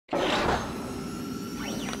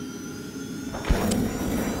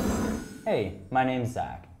Hey, my name's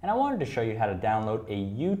Zach, and I wanted to show you how to download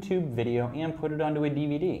a YouTube video and put it onto a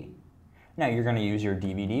DVD. Now you're going to use your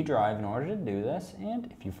DVD drive in order to do this, and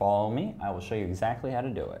if you follow me, I will show you exactly how to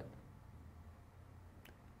do it.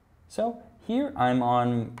 So here I'm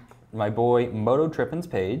on my boy Moto Trippin's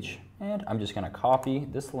page, and I'm just going to copy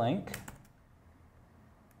this link.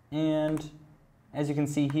 And as you can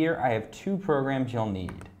see here, I have two programs you'll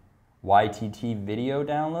need: YTT Video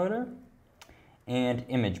Downloader and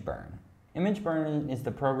Image Burn. Image Burn is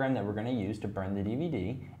the program that we're going to use to burn the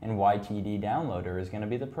DVD, and YTD Downloader is going to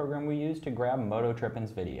be the program we use to grab Moto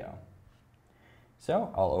Trippin's video.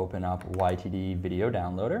 So I'll open up YTD Video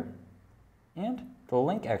Downloader, and the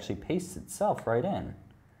link actually pastes itself right in.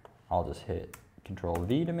 I'll just hit Control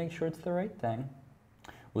V to make sure it's the right thing.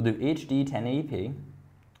 We'll do HD 1080p,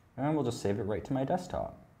 and we'll just save it right to my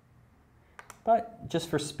desktop. But just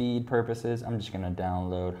for speed purposes, I'm just going to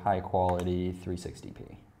download high quality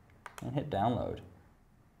 360p. And hit download.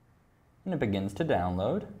 And it begins to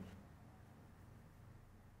download.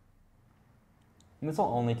 And this will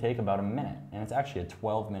only take about a minute, and it's actually a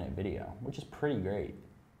 12-minute video, which is pretty great.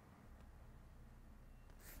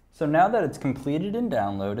 So now that it's completed and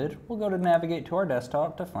downloaded, we'll go to navigate to our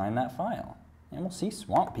desktop to find that file. And we'll see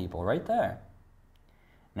Swamp People right there.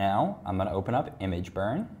 Now I'm going to open up Image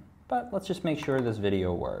Burn, but let's just make sure this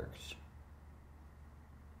video works.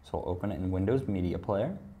 So I'll open it in Windows Media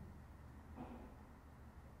Player.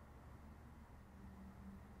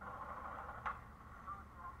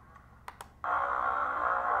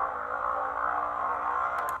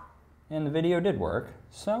 And the video did work,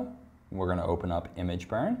 so we're going to open up Image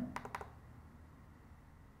Burn.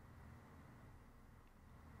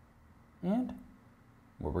 And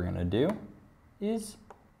what we're going to do is,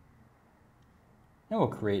 we'll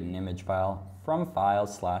create an image file from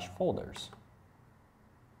files/folders.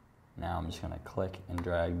 Now I'm just going to click and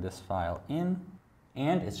drag this file in,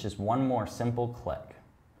 and it's just one more simple click.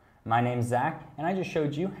 My name's Zach, and I just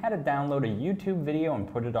showed you how to download a YouTube video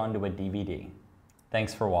and put it onto a DVD.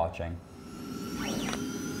 Thanks for watching.